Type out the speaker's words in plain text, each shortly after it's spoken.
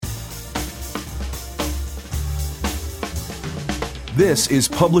This is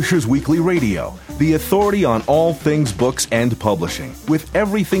Publishers Weekly Radio, the authority on all things books and publishing, with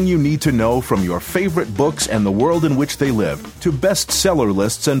everything you need to know from your favorite books and the world in which they live to bestseller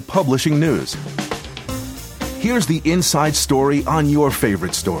lists and publishing news. Here's the inside story on your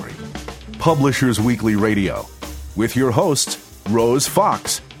favorite story. Publishers Weekly Radio, with your hosts, Rose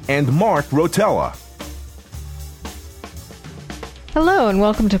Fox and Mark Rotella. Hello and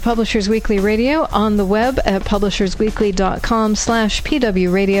welcome to Publishers Weekly Radio on the web at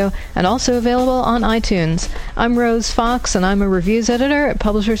publishersweekly.com/pwradio and also available on iTunes. I'm Rose Fox and I'm a reviews editor at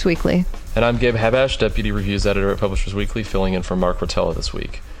Publishers Weekly. And I'm Gabe Habash, deputy reviews editor at Publishers Weekly, filling in for Mark Rotella this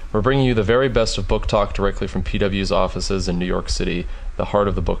week. We're bringing you the very best of book talk directly from PW's offices in New York City, the heart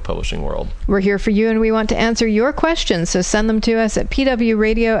of the book publishing world. We're here for you and we want to answer your questions, so send them to us at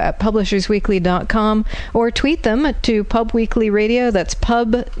pwradio@publishersweekly.com or tweet them to pubweeklyradio, that's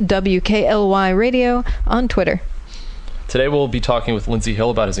pub WKLY radio, on Twitter. Today we'll be talking with Lindsay Hill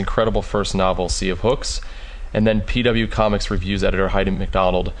about his incredible first novel, Sea of Hooks, and then PW Comics reviews editor Heidi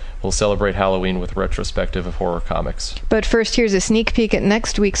MacDonald will celebrate Halloween with a retrospective of horror comics. But first, here's a sneak peek at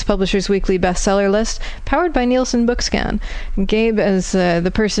next week's Publishers Weekly bestseller list, powered by Nielsen Bookscan. Gabe, as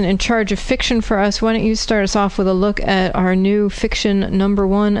the person in charge of fiction for us, why don't you start us off with a look at our new fiction number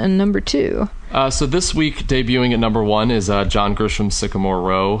 1 and number 2? So this week, debuting at number 1 is John Grisham's Sycamore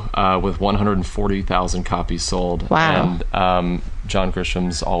Row, with 140,000 copies sold. Wow. And John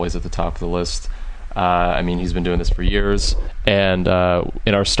Grisham's always at the top of the list. He's been doing this for years. And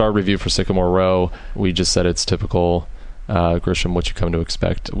in our star review for Sycamore Row, we just said it's typical Grisham, what you come to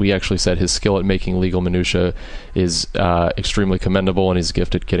expect. We actually said his skill at making legal minutia is extremely commendable, and his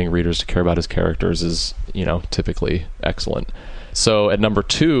gift at getting readers to care about his characters is, typically excellent. So at number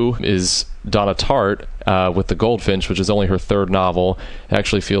 2 is Donna Tartt with The Goldfinch, which is only her third novel. It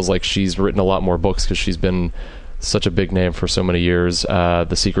actually feels like she's written a lot more books because she's been such a big name for so many years.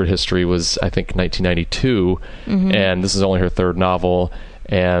 The Secret History was, I think, 1992, and this is only her third novel.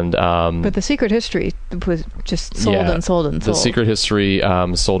 And but The Secret History was just sold and sold and sold. The Secret History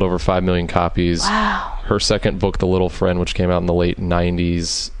sold over 5 million copies. Wow. Her second book, The Little Friend, which came out in the late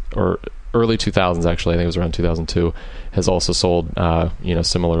 90s, or early 2000s, actually, I think it was around 2002, has also sold,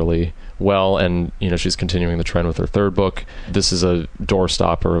 similarly well, and she's continuing the trend with her third book. This is a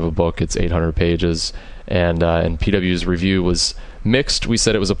doorstopper of a book. It's 800 pages, and PW's review was mixed. We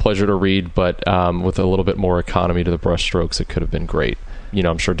said it was a pleasure to read, but with a little bit more economy to the brushstrokes, it could have been great.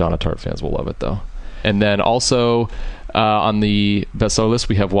 I'm sure Donna Tartt fans will love it, though. And then also on the bestseller list,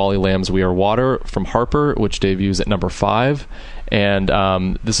 we have Wally Lamb's We Are Water from Harper, which debuts at number 5. And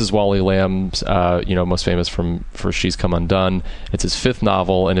this is Wally Lamb's, most famous for She's Come Undone. It's his 5th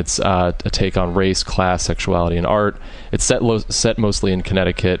novel, and it's a take on race, class, sexuality, and art. It's set mostly in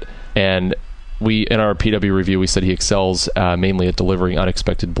Connecticut, and in our PW review, we said he excels mainly at delivering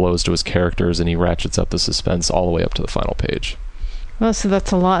unexpected blows to his characters, and he ratchets up the suspense all the way up to the final page. Well, so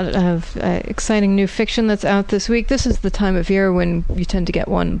that's a lot of exciting new fiction that's out this week. This is the time of year when you tend to get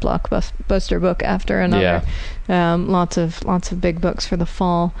one blockbuster book after another. Yeah. Lots of big books for the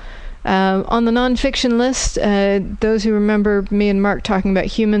fall. On the nonfiction list, those who remember me and Mark talking about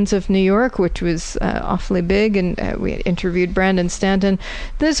Humans of New York, which was awfully big, and we interviewed Brandon Stanton.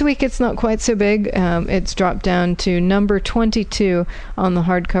 This week it's not quite so big. It's dropped down to number 22 on the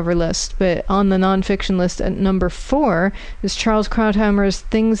hardcover list. But on the nonfiction list at number 4 is Charles Krauthammer's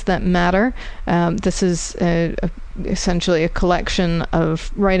Things That Matter. This is essentially a collection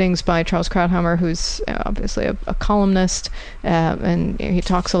of writings by Charles Krauthammer, who's obviously a columnist, and he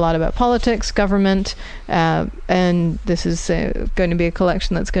talks a lot about politics, government, and this is going to be a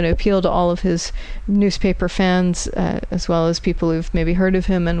collection that's going to appeal to all of his newspaper fans, as well as people who've maybe heard of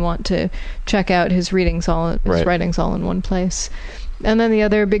him and want to check out his writings all in one place. And then the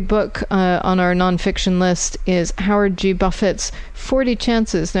other big book on our nonfiction list is Howard G. Buffett's 40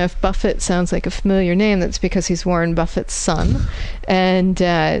 Chances. Now, if Buffett sounds like a familiar name, that's because he's Warren Buffett's son. And,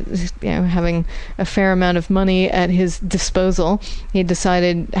 having a fair amount of money at his disposal,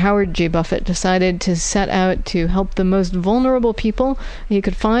 Howard G. Buffett decided to set out to help the most vulnerable people he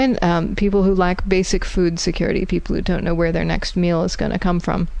could find, people who lack basic food security, people who don't know where their next meal is going to come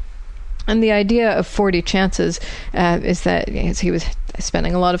from. And the idea of 40 chances is that as he was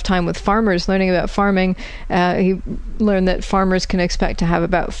spending a lot of time with farmers, learning about farming. He learned that farmers can expect to have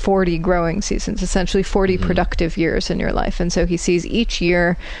about 40 growing seasons, essentially 40 productive years in your life. And so he sees each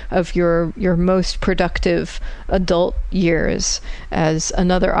year of your most productive adult years as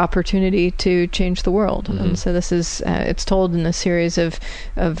another opportunity to change the world. And so this is, it's told in a series of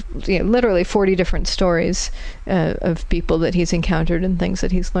literally 40 different stories of people that he's encountered and things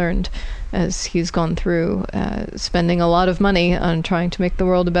that he's learned as he's gone through spending a lot of money on trying to make the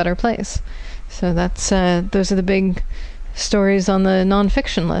world a better place. So that's those are the big stories on the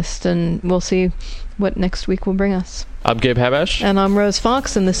nonfiction list, and we'll see what next week will bring us. I'm Gabe Habash. And I'm Rose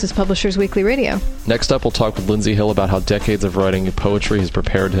Fox, and this is Publishers Weekly Radio. Next up, we'll talk with Lindsay Hill about how decades of writing poetry has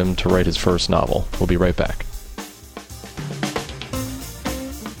prepared him to write his first novel. We'll be right back.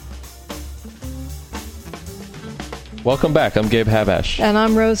 Welcome back. I'm Gabe Habash. And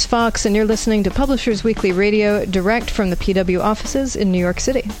I'm Rose Fox, and you're listening to Publishers Weekly Radio, direct from the PW offices in New York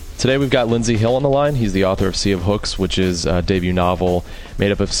City. Today we've got Lindsay Hill on the line. He's the author of Sea of Hooks, which is a debut novel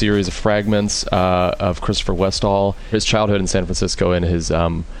made up of a series of fragments of Christopher Westall, his childhood in San Francisco and his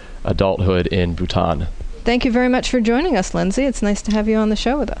adulthood in Bhutan. Thank you very much for joining us, Lindsay. It's nice to have you on the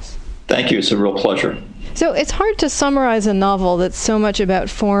show with us. Thank you. It's a real pleasure. So it's hard to summarize a novel that's so much about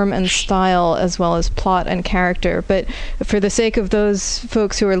form and style as well as plot and character. But for the sake of those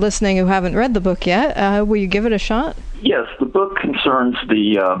folks who are listening who haven't read the book yet, will you give it a shot? Yes, the book concerns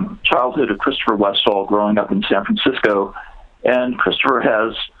the childhood of Christopher Westall growing up in San Francisco. And Christopher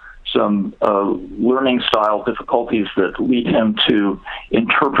has some learning style difficulties that lead him to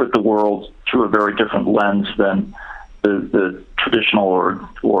interpret the world through a very different lens than the traditional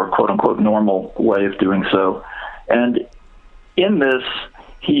or quote-unquote normal way of doing so. And in this,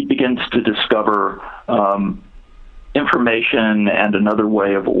 he begins to discover information and another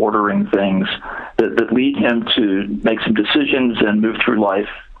way of ordering things that lead him to make some decisions and move through life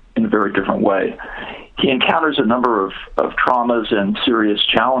in a very different way. He encounters a number of traumas and serious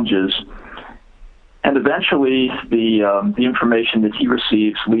challenges, and eventually the information that he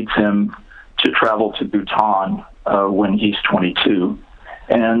receives leads him to travel to Bhutan when he's 22.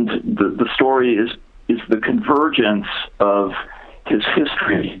 And the story is the convergence of his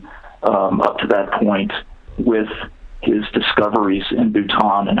history up to that point with his discoveries in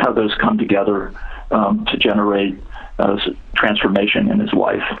Bhutan and how those come together to generate transformation in his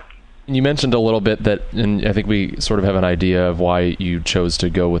life. You mentioned a little bit that, and I think we sort of have an idea of why you chose to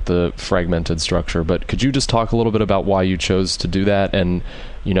go with the fragmented structure, but could you just talk a little bit about why you chose to do that? And,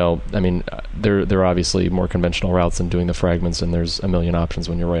 you know, I mean, there are obviously more conventional routes than doing the fragments, and there's a million options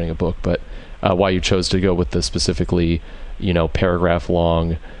when you're writing a book, but why you chose to go with the specifically,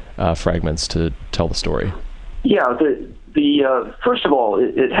 paragraph-long fragments to tell the story. Yeah, the first of all,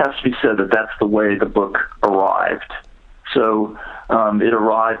 it has to be said that that's the way the book arrived. So it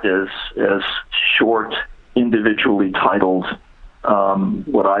arrived as short, individually titled,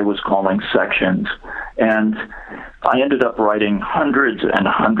 what I was calling sections. And I ended up writing hundreds and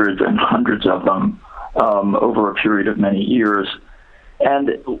hundreds and hundreds of them over a period of many years.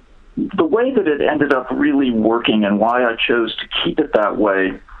 And the way that it ended up really working and why I chose to keep it that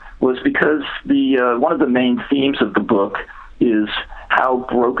way was because one of the main themes of the book is how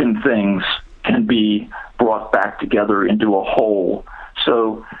broken things can be brought back together into a whole.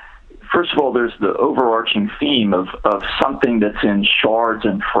 So, first of all, there's the overarching theme of something that's in shards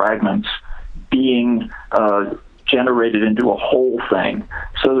and fragments being generated into a whole thing.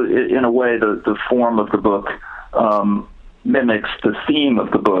 So, in a way, the form of the book mimics the theme of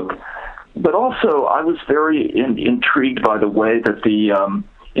the book. But also, I was very intrigued by the way that the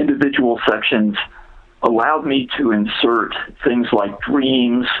individual sections allowed me to insert things like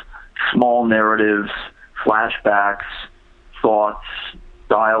dreams, small narratives, flashbacks, thoughts,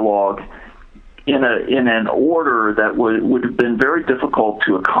 dialogue in an order that would have been very difficult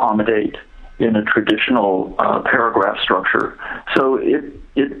to accommodate in a traditional paragraph structure. So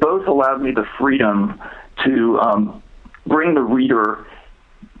it both allowed me the freedom to bring the reader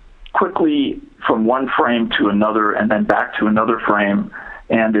quickly from one frame to another and then back to another frame,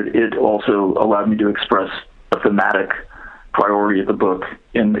 and it also allowed me to express a thematic priority of the book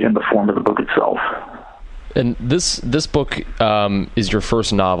in the form of the book itself. And this book is your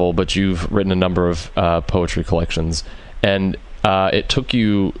first novel, but you've written a number of poetry collections, and it took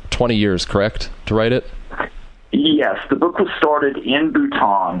you 20 years, correct, to write it? Yes, the book was started in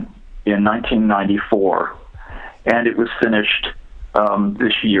Bhutan in 1994, and it was finished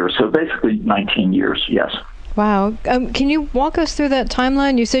this year, so basically 19 years, yes. Wow. Can you walk us through that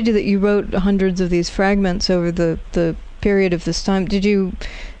timeline? You said that you wrote hundreds of these fragments over the period of this time. Did you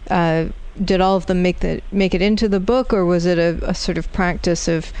did all of them make it into the book, or was it a sort of practice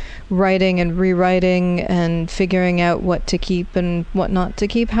of writing and rewriting and figuring out what to keep and what not to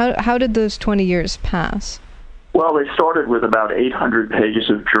keep? How did those 20 years pass? Well, they started with about 800 pages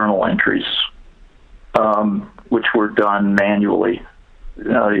of journal entries, which were done manually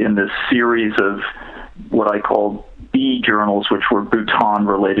in this series of what I called B journals, which were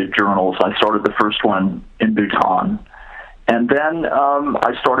Bhutan-related journals. I started the first one in Bhutan. And then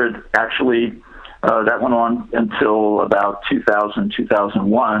I started that went on until about 2000,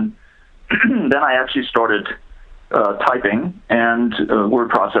 2001. Then I actually started typing and word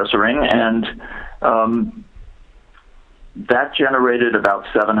processing, and that generated about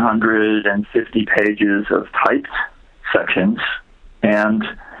 750 pages of typed sections. And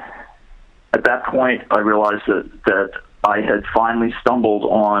at that point, I realized that I had finally stumbled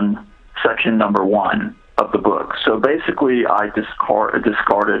on section number 1 of the book. So basically, I discarded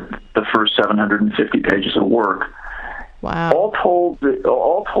the first 750 pages of work. Wow. All told,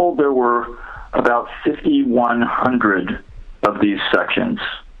 there were about 5,100 of these sections,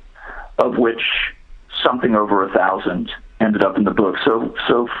 of which something over 1,000 ended up in the book. So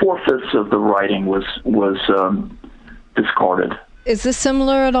 4/5 of the writing was discarded. Is this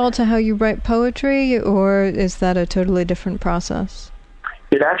similar at all to how you write poetry, or is that a totally different process?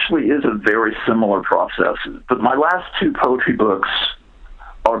 It actually is a very similar process. But my last 2 poetry books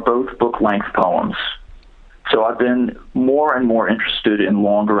are both book-length poems. So I've been more and more interested in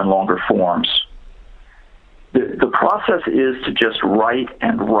longer and longer forms. The process is to just write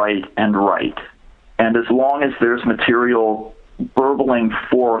and write and write. And as long as there's material burbling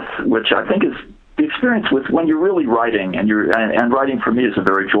forth, which I think is the experience with when you're really writing, and writing for me is a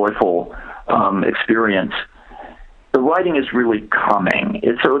very joyful experience. The writing is really coming.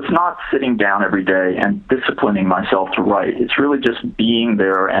 So it's not sitting down every day and disciplining myself to write. It's really just being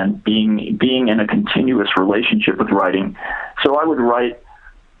there and being in a continuous relationship with writing. So I would write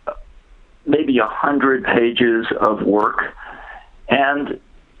maybe 100 pages of work, and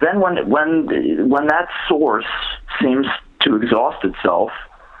then when that source seems to exhaust itself,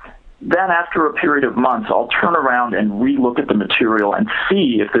 then after a period of months, I'll turn around and relook at the material and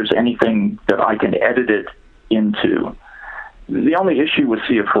see if there's anything that I can edit it into. The only issue with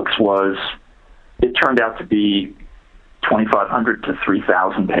Sea of Hooks was it turned out to be 2,500 to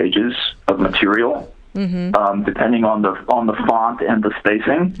 3,000 pages of material, depending on the font and the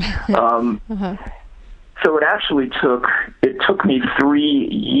spacing. So it actually took me 3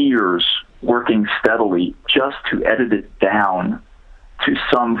 years working steadily just to edit it down to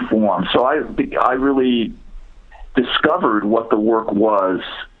some form. So I really discovered what the work was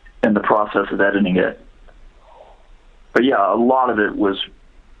in the process of editing it. But yeah, a lot of it was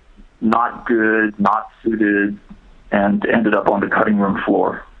not good, not suited, and ended up on the cutting room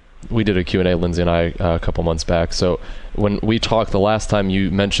floor. We did a Q&A, Lindsay and I, a couple months back. So when we talked the last time,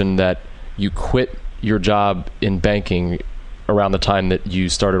 you mentioned that you quit your job in banking around the time that you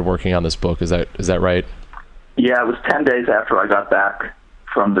started working on this book. Is that right? Yeah, it was 10 days after I got back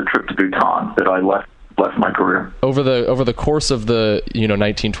from the trip to Bhutan that I left my career. Over the course of the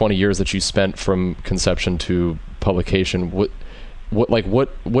 19, 20 years that you spent from conception to publication,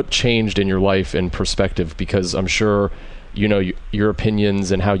 what changed in your life and perspective? Because I'm sure your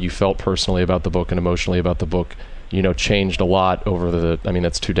opinions and how you felt personally about the book and emotionally about the book changed a lot over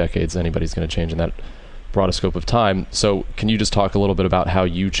that's 2 decades. Anybody's going to change in that broad scope of time. So can you just talk a little bit about how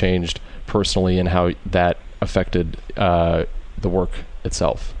you changed personally and how that affected the work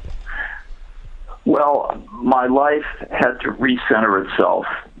itself? Well, my life had to recenter itself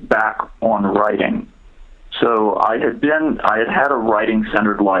back on writing. So I had a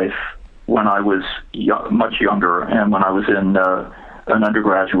writing-centered life when I was much younger and when I was in an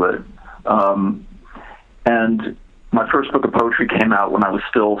undergraduate. And my first book of poetry came out when I was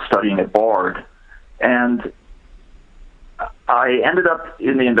still studying at Bard. And I ended up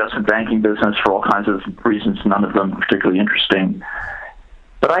in the investment banking business for all kinds of reasons, none of them particularly interesting.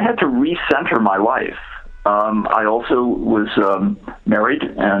 But I had to recenter my life. I also was married,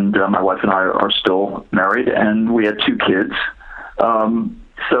 and my wife and I are still married, and we had 2 kids.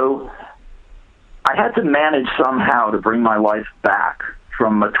 So I had to manage somehow to bring my life back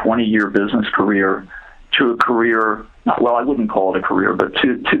from a 20-year business career to a career, well, I wouldn't call it a career, but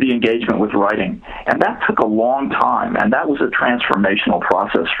to the engagement with writing. And that took a long time, and that was a transformational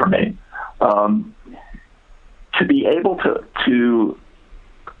process for me. To be able to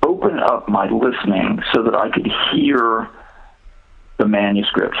open up my listening so that I could hear the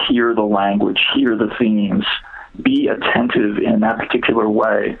manuscript, hear the language, hear the themes, be attentive in that particular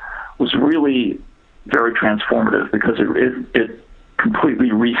way was really very transformative, because it completely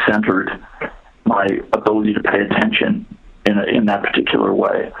recentered my ability to pay attention in that particular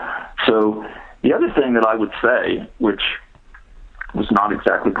way. So the other thing that I would say, which was not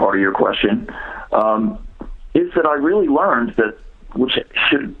exactly part of your question, is that I really learned that, which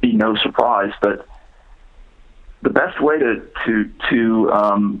should be no surprise, but the best way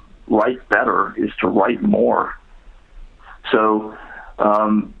to write better is to write more. So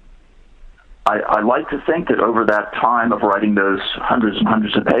I like to think that over that time of writing those hundreds and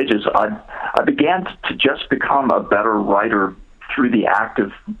hundreds of pages, I began to just become a better writer through the act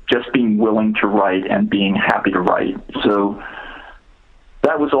of just being willing to write and being happy to write. So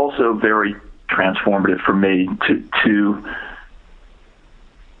that was also very transformative for me to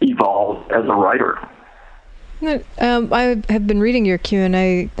evolve as a writer. I have been reading your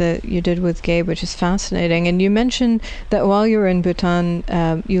Q&A that you did with Gabe, which is fascinating. And you mentioned that while you were in Bhutan,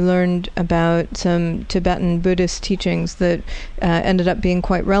 you learned about some Tibetan Buddhist teachings that ended up being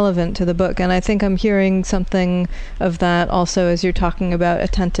quite relevant to the book. And I think I'm hearing something of that also as you're talking about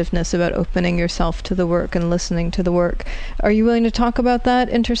attentiveness, about opening yourself to the work and listening to the work. Are you willing to talk about that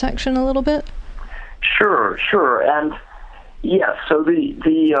intersection a little bit? Sure. And yes, so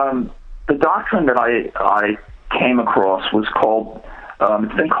the doctrine that I came across was called,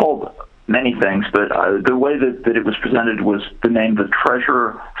 it's been called many things, but the way that it was presented was the name the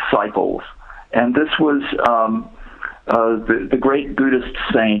Treasure Cycles. And this was the great Buddhist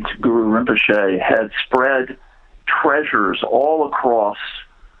saint, Guru Rinpoche, had spread treasures all across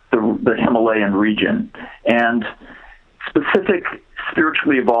the Himalayan region. And specific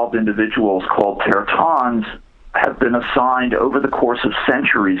spiritually evolved individuals called Tertans have been assigned over the course of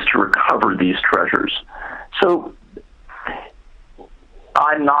centuries to recover these treasures. So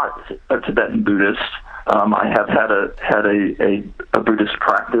I'm not a Tibetan Buddhist. I have had a Buddhist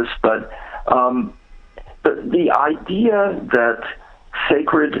practice, but the idea that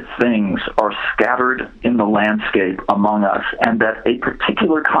sacred things are scattered in the landscape among us and that a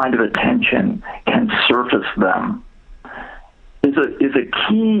particular kind of attention can surface them is a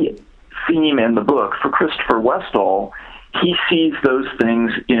key theme in the book. For Christopher Westall, he sees those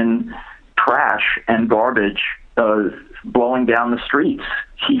things in trash and garbage blowing down the streets.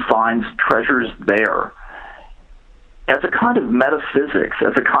 He finds treasures there. As a kind of metaphysics,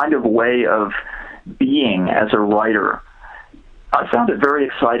 as a kind of way of being as a writer, I found it very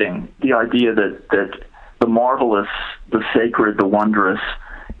exciting, the idea that the marvelous, the sacred, the wondrous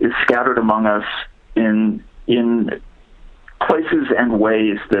is scattered among us in places and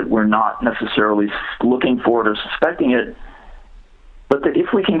ways that we're not necessarily looking for it or suspecting it, but that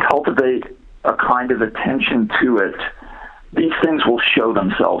if we can cultivate a kind of attention to it, these things will show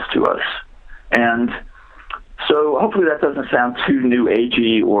themselves to us. And so hopefully that doesn't sound too new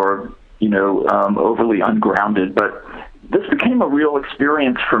agey or, overly ungrounded, but this became a real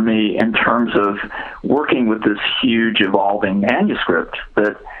experience for me in terms of working with this huge evolving manuscript,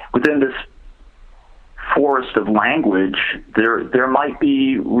 that within this forest of language, there might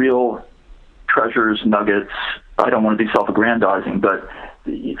be real treasures, nuggets. I don't want to be self-aggrandizing, but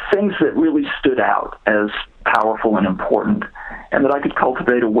things that really stood out as powerful and important, and that I could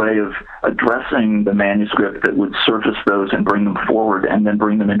cultivate a way of addressing the manuscript that would surface those and bring them forward and then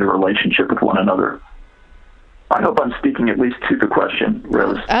bring them into relationship with one another. I hope I'm speaking at least to the question,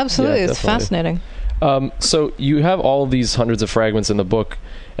 Rose. Absolutely. Yeah, it's fascinating. So you have all of these hundreds of fragments in the book,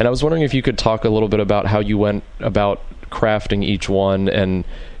 and I was wondering if you could talk a little bit about how you went about crafting each one, and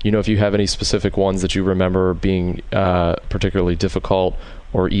if you have any specific ones that you remember being particularly difficult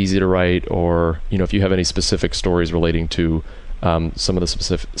or easy to write, or if you have any specific stories relating to some of the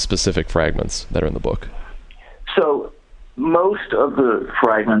specific fragments that are in the book. So most of the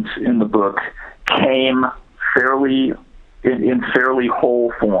fragments in the book came in fairly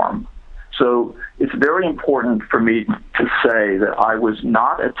whole form. So it's very important for me to say that I was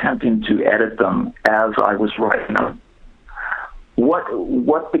not attempting to edit them as I was writing them.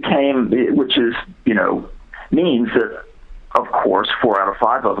 What became, which is, means that, of course, 4 out of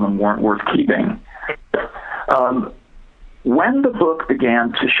 5 of them weren't worth keeping. When the book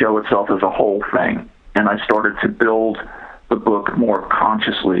began to show itself as a whole thing, and I started to build the book more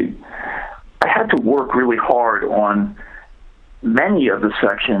consciously, I had to work really hard on many of the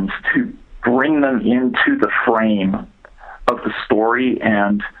sections to bring them into the frame of the story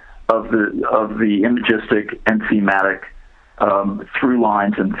and of the imagistic and thematic through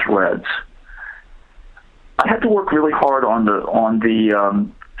lines and threads. I had to work really hard on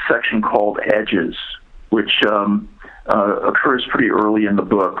the section called Edges, which occurs pretty early in the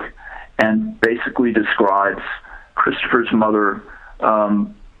book and basically describes Christopher's mother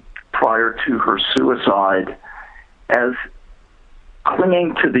prior to her suicide as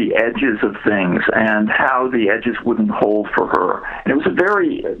clinging to the edges of things and how the edges wouldn't hold for her. And it was a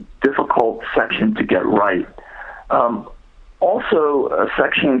very difficult section to get right. Also, a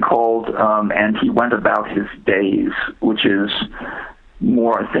section called And He Went About His Days, which is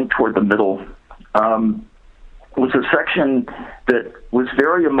more, I think, toward the middle, was a section that was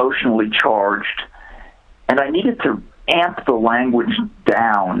very emotionally charged, and I needed to amp the language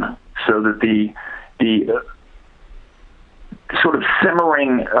down so that the sort of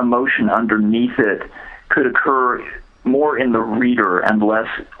simmering emotion underneath it could occur more in the reader and less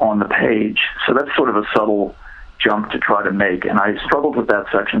on the page. So that's sort of a subtle jump to try to make, and I struggled with that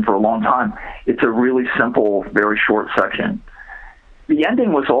section for a long time. It's a really simple, very short section. The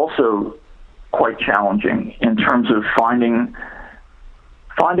ending was also quite challenging in terms of finding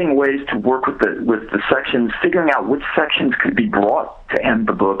ways to work with the sections, figuring out which sections could be brought to end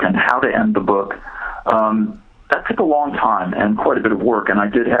the book and how to end the book. That took a long time and quite a bit of work, and I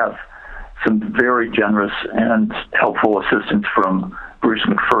did have some very generous and helpful assistance from Bruce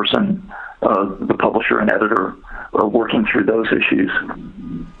McPherson, the publisher and editor, working through those issues.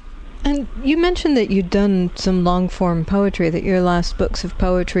 And you mentioned that you'd done some long-form poetry, that your last books of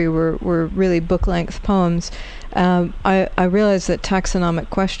poetry were really book-length poems. I realize that taxonomic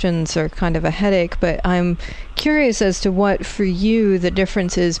questions are kind of a headache, but I'm curious as to what, for you, the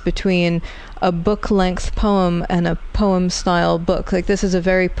difference is between a book-length poem and a poem-style book. Like, this is a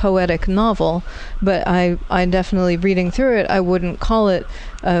very poetic novel, but I definitely, reading through it, I wouldn't call it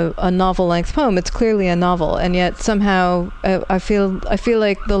a novel-length poem. It's clearly a novel, and yet somehow I feel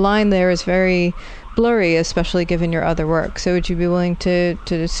like the line there is very blurry, especially given your other work. So would you be willing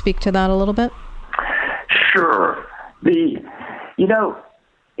to speak to that a little bit? Sure.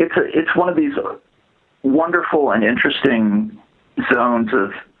 It's one of these wonderful and interesting zones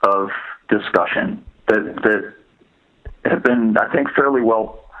of discussion that have been, I think, fairly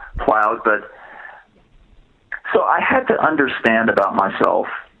well plowed. But so I had to understand about myself,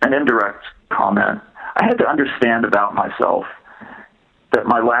 an indirect comment. I had to understand about myself that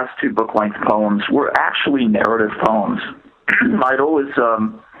my last two book-length poems were actually narrative poems. I'd always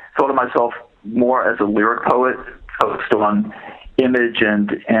thought of myself more as a lyric poet, focused on image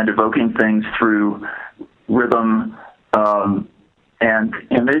and evoking things through rhythm and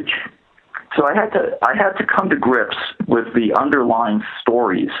image. So I had to come to grips with the underlying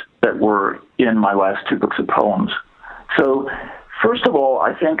stories that were in my last two books of poems. So first of all,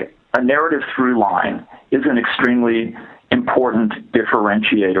 I think a narrative through line is an extremely important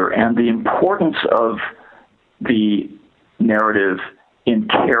differentiator, and the importance of the narrative in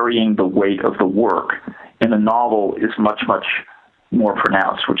carrying the weight of the work in a novel is much, much more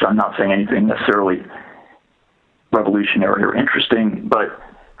pronounced, which I'm not saying anything necessarily revolutionary or interesting, but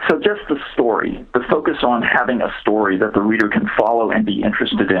so just the story, the focus on having a story that the reader can follow and be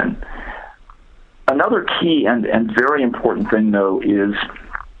interested in. Another key and very important thing, though, is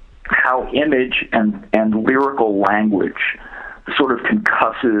how image and lyrical language, the sort of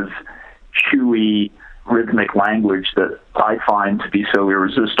concussive, chewy, rhythmic language that I find to be so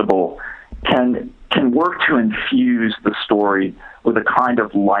irresistible, can work to infuse the story with a kind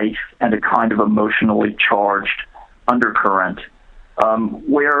of life and a kind of emotionally charged undercurrent,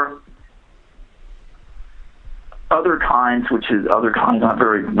 where other kinds,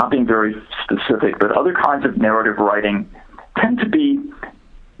 not being very specific, but other kinds of narrative writing tend to be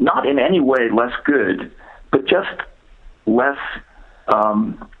not in any way less good, but just less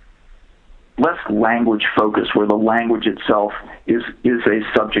language focused, where the language itself is a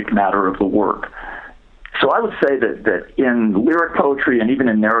subject matter of the work. So I would say that in lyric poetry and even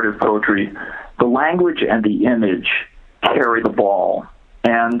in narrative poetry, the language and the image carry the ball.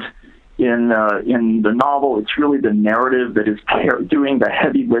 And in the novel, it's really the narrative that is doing the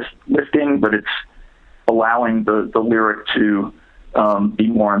heavy lifting, but it's allowing the lyric to be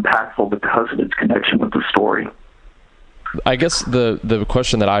more impactful because of its connection with the story. I guess the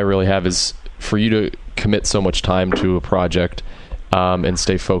question that I really have is, for you to commit so much time to a project and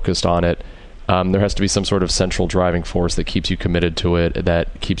stay focused on it, there has to be some sort of central driving force that keeps you committed to it,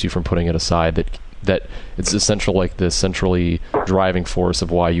 that keeps you from putting it aside, that it's essential, like the centrally driving force of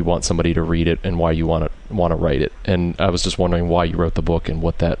why you want somebody to read it and why you want to write it. And I was just wondering why you wrote the book and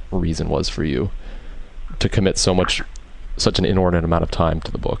what that reason was for you to commit such an inordinate amount of time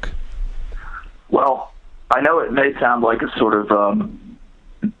to the book. Well, I know it may sound like a sort of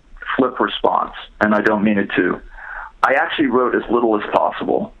flip response, and I don't mean it to. I actually wrote as little as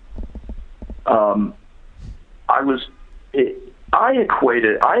possible. I equate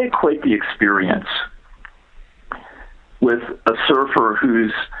the experience with a surfer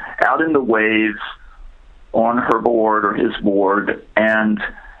who's out in the waves, on her board or his board, and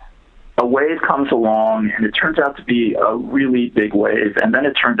a wave comes along, and it turns out to be a really big wave, and then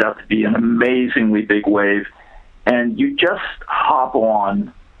it turns out to be an amazingly big wave, and you just hop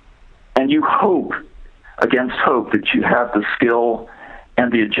on, and you hope, against hope, that you have the skill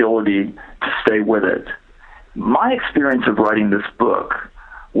and the agility to stay with it. My experience of writing this book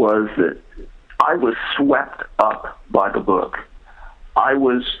was that I was swept up by the book. I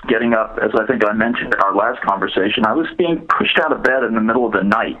was getting up, as I think I mentioned in our last conversation, I was being pushed out of bed in the middle of the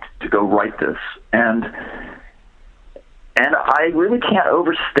night to go write this. And I really can't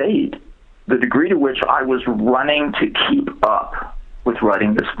overstate the degree to which I was running to keep up with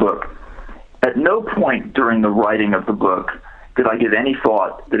writing this book. At no point during the writing of the book did I give any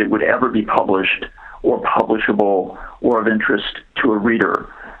thought that it would ever be published or publishable or of interest to a reader.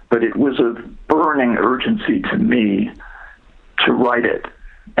 But it was a burning urgency to me to write it.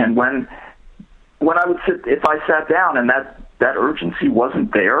 And when I would sit, if I sat down and that urgency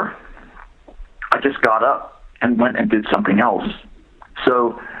wasn't there, I just got up and went and did something else.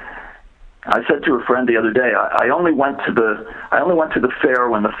 So I said to a friend the other day, I only went to the fair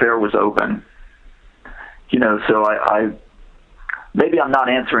when the fair was open. So I maybe I'm not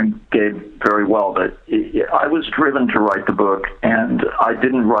answering Gabe very well, but I was driven to write the book, and I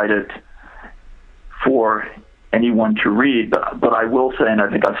didn't write it for anyone to read, but I will say, and I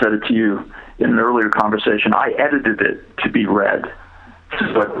think I said it to you in an earlier conversation, I edited it to be read.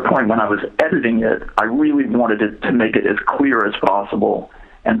 So at the point when I was editing it, I really wanted it to make it as clear as possible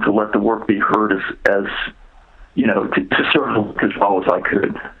and to let the work be heard as to serve the work as well as I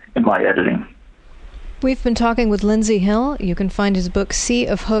could in my editing. We've been talking with Lindsay Hill. You can find his book, Sea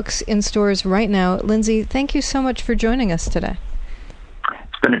of Hooks, in stores right now. Lindsay, thank you so much for joining us today.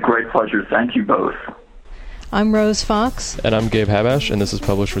 It's been a great pleasure. Thank you both. I'm Rose Fox. And I'm Gabe Habash, and this is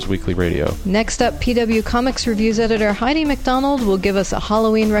Publishers Weekly Radio. Next up, PW Comics Reviews editor Heidi MacDonald will give us a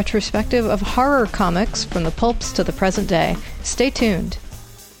Halloween retrospective of horror comics from the pulps to the present day. Stay tuned.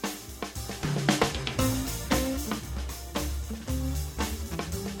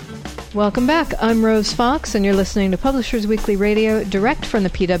 Welcome back. I'm Rose Fox, and you're listening to Publishers Weekly Radio, direct from the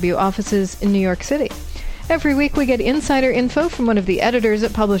PW offices in New York City. Every week we get insider info from one of the editors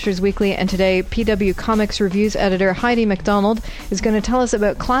at Publishers Weekly, and today PW Comics Reviews editor Heidi MacDonald is going to tell us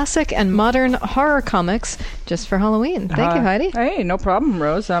about classic and modern horror comics just for Halloween. Thank you, Heidi. Hey, no problem,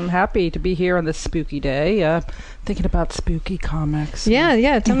 Rose. I'm happy to be here on this spooky day, thinking about spooky comics.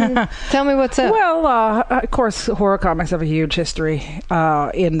 Yeah. Tell me what's up. Well, of course, horror comics have a huge history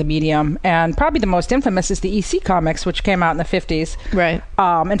in the medium, and probably the most infamous is the EC comics, which came out in the 50s. Right.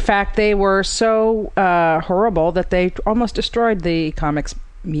 In fact, they were so horrible that they almost destroyed the comics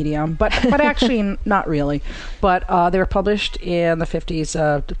medium, but actually not really. But they were published in the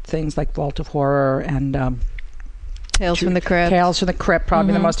 50s, things like Vault of Horror and Tales from the Crypt. Tales from the Crypt,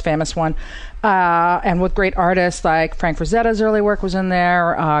 probably the most famous one. And with great artists like Frank Frazetta's early work was in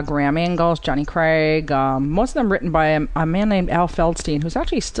there, Graham Ingalls, Johnny Craig, most of them written by a man named Al Feldstein, who's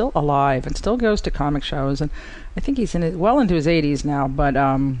actually still alive and still goes to comic shows. And I think he's well into his 80s now, but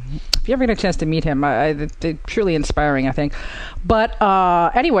if you ever get a chance to meet him, they're truly inspiring, I think. But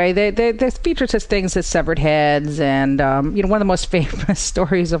anyway, they featured such things as severed heads, and one of the most famous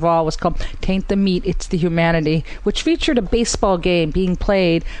stories of all was called "Taint the Meat, It's the Humanity," which featured a baseball game being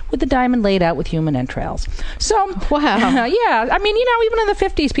played with the diamond laid out with human entrails. So, wow, yeah, I mean, even in the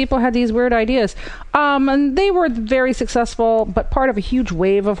 50s, people had these weird ideas, and they were very successful, but part of a huge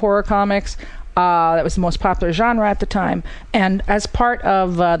wave of horror comics. That was the most popular genre at the time. And as part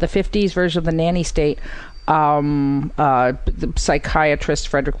of the 50s version of the Nanny State, the psychiatrist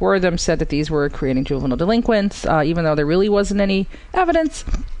Frederick Wortham said that these were creating juvenile delinquents, even though there really wasn't any evidence.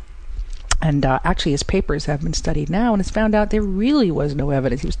 And actually, his papers have been studied now, and it's found out there really was no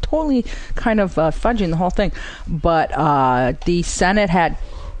evidence. He was totally kind of fudging the whole thing. But the Senate had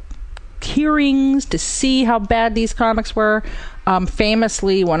hearings to see how bad these comics were.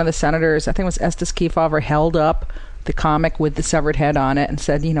 Famously, one of the senators, I think it was Estes Kefauver, held up the comic with the severed head on it and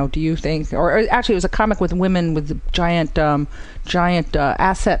said, do you think, or actually it was a comic with women with giant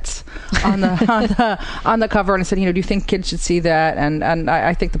assets on the cover, and I said, do you think kids should see that? And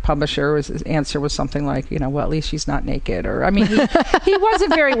I think the publisher's answer was something like, well, at least she's not naked, or, I mean, he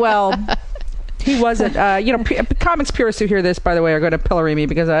wasn't very well. He wasn't. Comics purists who hear this, by the way, are going to pillory me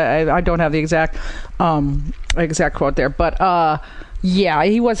because I don't have the exact quote there. But yeah,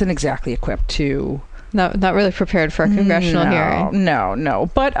 he wasn't exactly equipped to Not really prepared for a congressional hearing. No.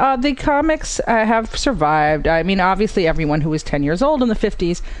 But the comics have survived. I mean, obviously, everyone who was 10 years old in the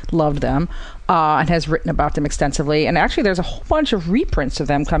 50s loved them and has written about them extensively. And actually, there's a whole bunch of reprints of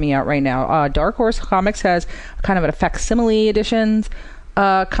them coming out right now. Dark Horse Comics has kind of a facsimile editions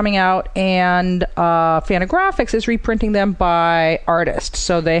coming out, and Fantagraphics is reprinting them by artists.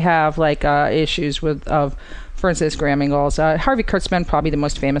 So they have like issues of, for instance, Graham Ingalls, Harvey Kurtzman, probably the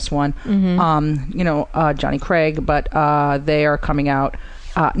most famous one. Johnny Craig, but they are coming out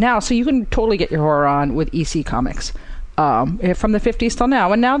now, so you can totally get your horror on with EC Comics from the 50s till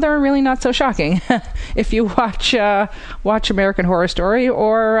now, and now they're really not so shocking if you watch American Horror Story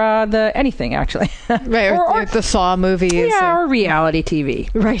or the anything actually, right? or the Saw movies, or reality TV,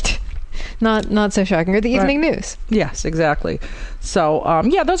 right? Not so shocking. Or the evening news. Yes, exactly. So,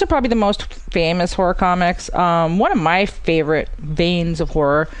 those are probably the most famous horror comics. One of my favorite veins of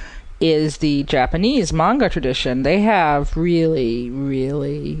horror is the Japanese manga tradition. They have really,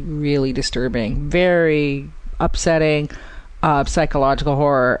 really, really disturbing, very upsetting psychological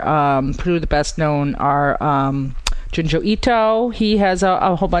horror. Two of the best known are Junjo Ito. He has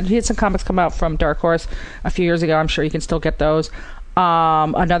a whole bunch. He had some comics come out from Dark Horse a few years ago. I'm sure you can still get those.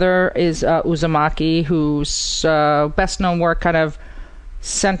 Another is Uzumaki, whose best known work kind of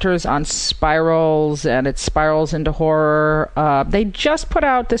centers on spirals, and it spirals into horror. They just put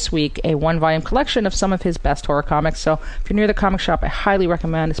out this week a 1-volume collection of some of his best horror comics, so if you're near the comic shop, I highly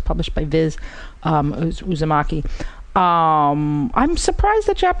recommend. It's published by Viz, Uzumaki. I'm surprised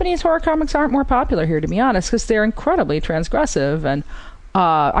that Japanese horror comics aren't more popular here, to be honest, because they're incredibly transgressive. And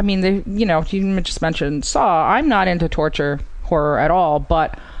you just mentioned Saw. I'm not into torture horror at all,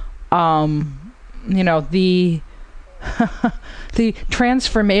 but the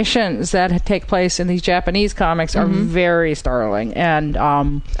transformations that take place in these Japanese comics are very startling, and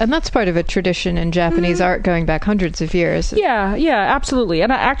that's part of a tradition in Japanese art going back hundreds of years. Yeah, absolutely.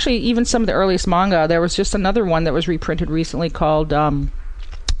 And actually, even some of the earliest manga, there was just another one that was reprinted recently called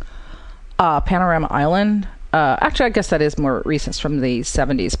Panorama Island. Actually, I guess that is more recent, from the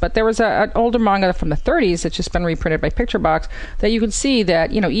 70s. But there was an older manga from the 30s that's just been reprinted by Picture Box that you can see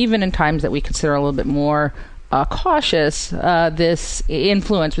that, even in times that we consider a little bit more cautious, this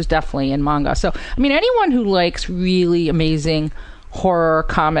influence was definitely in manga. So, I mean, anyone who likes really amazing horror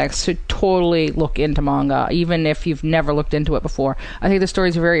comics should totally look into manga, even if you've never looked into it before. I think the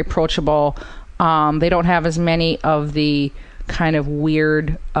stories are very approachable. They don't have as many of the kind of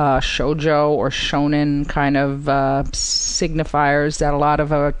weird shoujo or shonen kind of signifiers that a lot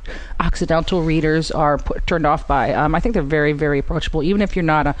of Occidental readers are turned off by. I think they're very, very approachable, even if you're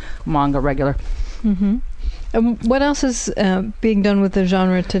not a manga regular. Mm-hmm. What else is being done with the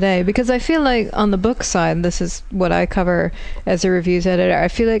genre today? Because I feel like on the book side, this is what I cover as a reviews editor, I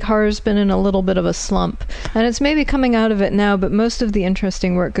feel like horror's been in a little bit of a slump. And it's maybe coming out of it now, but most of the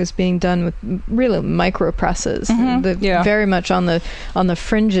interesting work is being done with really micro presses. Very much on the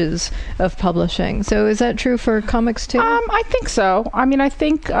fringes of publishing. So is that true for comics too? I think so. I mean, I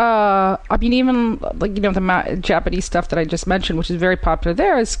think, even the Japanese stuff that I just mentioned, which is very popular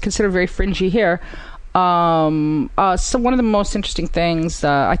there, is considered very fringy here. So one of the most interesting things,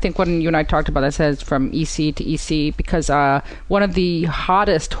 I think when you and I talked about this, is from EC to EC, because one of the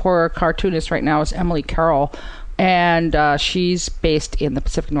hottest horror cartoonists right now is Emily Carroll, and she's based in the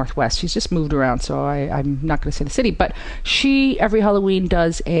Pacific Northwest. She's just moved around, so I'm not going to say the city, but she every Halloween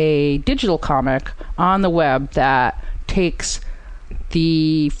does a digital comic on the web that takes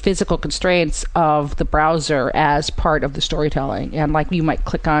the physical constraints of the browser as part of the storytelling, and like you might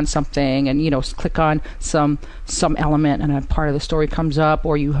click on something and click on some element and a part of the story comes up,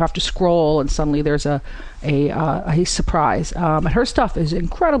 or you have to scroll and suddenly there's a surprise. And her stuff is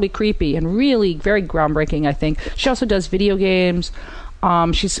incredibly creepy and really very groundbreaking. I think she also does video games.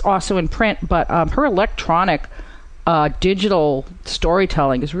 She's also in print, but her electronic digital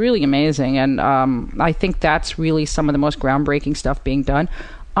storytelling is really amazing, and I think that's really some of the most groundbreaking stuff being done.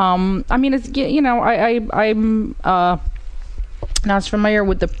 I'm not as familiar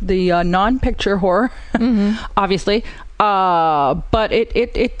with the non-picture horror, obviously, but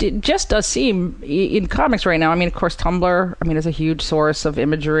it just does seem in comics right now. I mean, of course, Tumblr, is a huge source of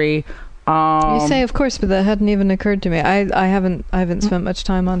imagery. You say, of course, but that hadn't even occurred to me. I haven't spent much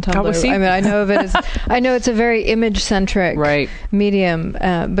time on Tumblr. I know of it as I know it's a very image-centric medium,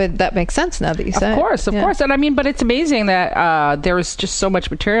 but that makes sense now that you say. Of course, and but it's amazing that there's just so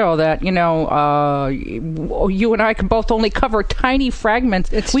much material that you and I can both only cover tiny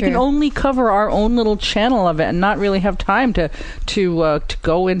fragments. It's we true. can only cover our own little channel of it, and not really have time to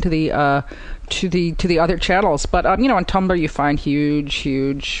go into the to the other channels. But on Tumblr, you find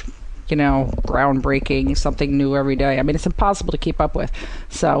huge groundbreaking, something new every day. I mean, it's impossible to keep up with.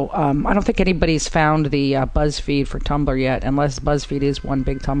 So I don't think anybody's found the BuzzFeed for Tumblr yet, unless BuzzFeed is one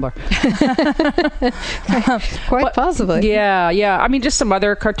big Tumblr. Quite possibly. Yeah. I mean, just some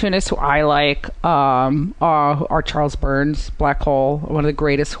other cartoonists who I like are Charles Burns' Black Hole, one of the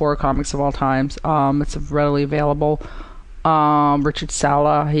greatest horror comics of all times. It's readily available. Richard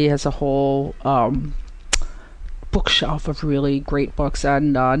Sala, he has a whole bookshelf of really great books,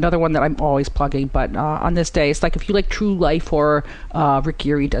 and another one that I'm always plugging, but on this day, it's like if you like true life horror, Rick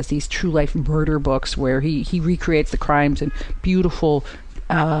Geary does these true life murder books where he recreates the crimes in beautiful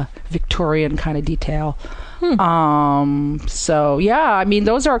Victorian kind of detail. So yeah, I mean,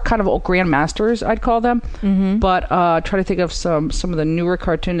 those are kind of old grandmasters, I'd call them. But try to think of some of the newer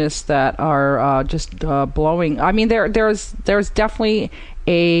cartoonists that are just blowing. I mean, there's definitely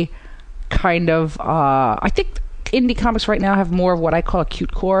a kind of I think indie comics right now have more of what I call a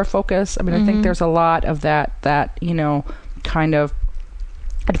cute core focus. I mean, I think there's a lot of that kind of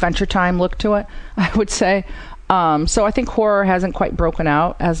Adventure Time look to it, I would say. So I think horror hasn't quite broken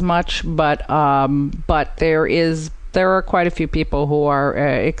out as much, but there are quite a few people who are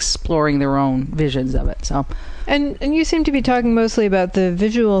exploring their own visions of it. So. And you seem to be talking mostly about the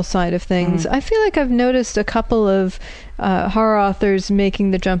visual side of things. I feel like I've noticed a couple of horror authors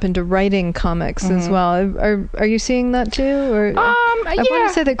making the jump into writing comics as well. Are you seeing that too? Or I want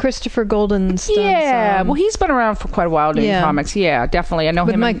to say that Christopher Golden's done some. Well, he's been around for quite a while doing comics. Yeah, definitely. I know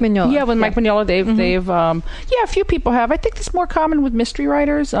with him. Mike Mignola. Yeah, with Mike Mignola, they've a few people have. I think it's more common with mystery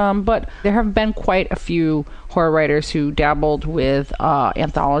writers, but there have been quite a few horror writers who dabbled with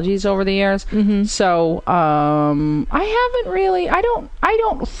anthologies over the years. So I haven't really. I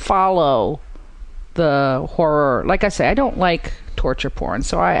don't follow the horror. Like I say, I don't like torture porn,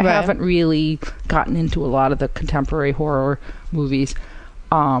 so I haven't really gotten into a lot of the contemporary horror movies,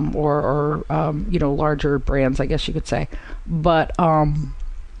 or larger brands, I guess you could say. But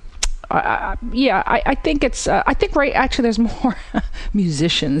I think it's. I think actually, there's more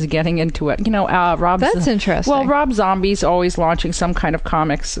musicians getting into it. That's interesting. Well, Rob Zombie's always launching some kind of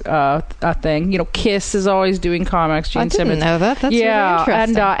comics thing. Kiss is always doing comics. Gene Simmons. Know that. That's really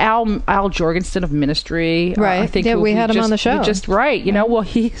interesting. And Al Jorgensen of Ministry. Right. I think we had him on the show. Well,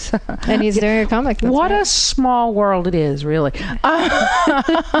 he's and he's doing a comic. What a small world it is, really.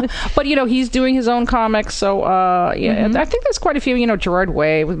 But he's doing his own comics. So I think there's quite a few. Gerard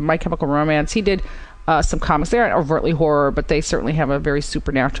Way with My Chemical Romance. He did some comics. They aren't overtly horror, but they certainly have a very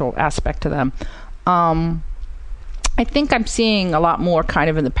supernatural aspect to them. I think I'm seeing a lot more kind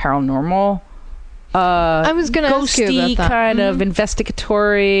of in the paranormal. I was going to ask you about that. Kind of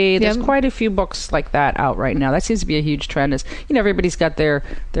investigatory. There's quite a few books like that out right now. That seems to be a huge trend. Is everybody's got their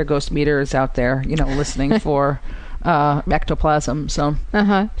ghost meters out there, listening for ectoplasm. So.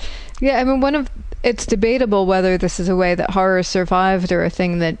 Yeah, I mean, it's debatable whether this is a way that horror survived or a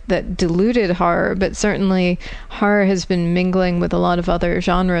thing that diluted horror, but certainly horror has been mingling with a lot of other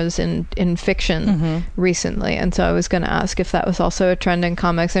genres in fiction recently. And so I was going to ask if that was also a trend in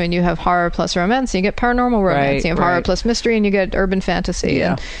comics. I mean, you have horror plus romance, and you get paranormal romance. You have horror plus mystery, and you get urban fantasy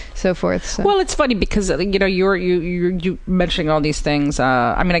and so forth. So. Well, it's funny because you mentioning all these things.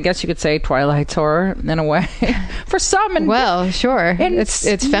 I mean, I guess you could say Twilight's horror in a way for some. And sure, and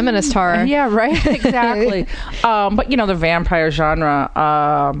it's feminist horror. Yeah, right. Exactly. But the vampire genre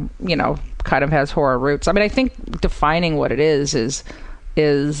kind of has horror roots. I mean, I think defining what it is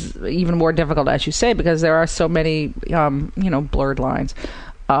even more difficult, as you say, because there are so many blurred lines.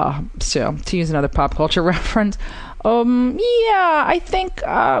 So to use another pop culture reference, I think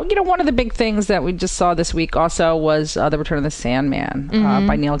one of the big things that we just saw this week also was The Return of the Sandman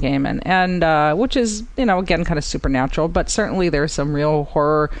by Neil Gaiman, and which is again kind of supernatural, but certainly there's some real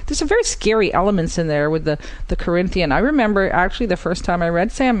horror. There's some very scary elements in there with the Corinthian. I remember actually the first time I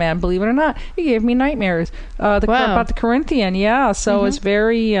read Sandman, believe it or not, it gave me nightmares. About the Corinthian, so it's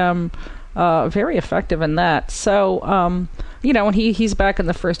very very effective in that. So. And he's back in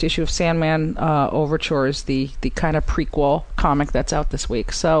the first issue of Sandman Overtures, the kind of prequel comic that's out this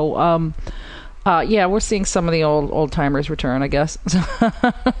week. So, we're seeing some of the old timers return, I guess.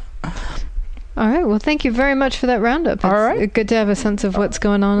 All right. Well, thank you very much for that roundup. It's all right. Good to have a sense of what's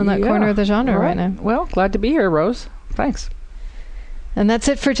going on in that corner of the genre right now. Well, glad to be here, Rose. Thanks. And that's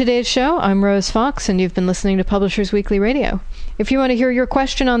it for today's show. I'm Rose Fox, and you've been listening to Publishers Weekly Radio. If you want to hear your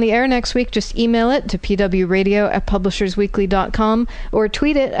question on the air next week, just email it to pwradio@publishersweekly.com or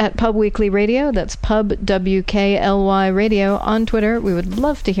tweet it at pubweeklyradio. That's pubwkly radio on Twitter. We would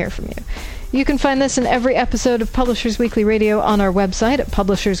love to hear from you. You can find this in every episode of Publishers Weekly Radio on our website at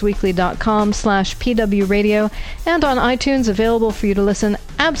publishersweekly.com/pwradio and on iTunes, available for you to listen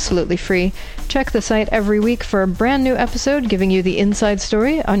absolutely free. Check the site every week for a brand new episode giving you the inside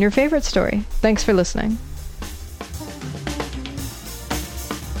story on your favorite story. Thanks for listening.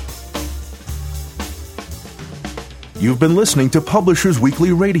 You've been listening to Publishers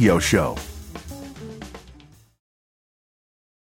Weekly Radio Show.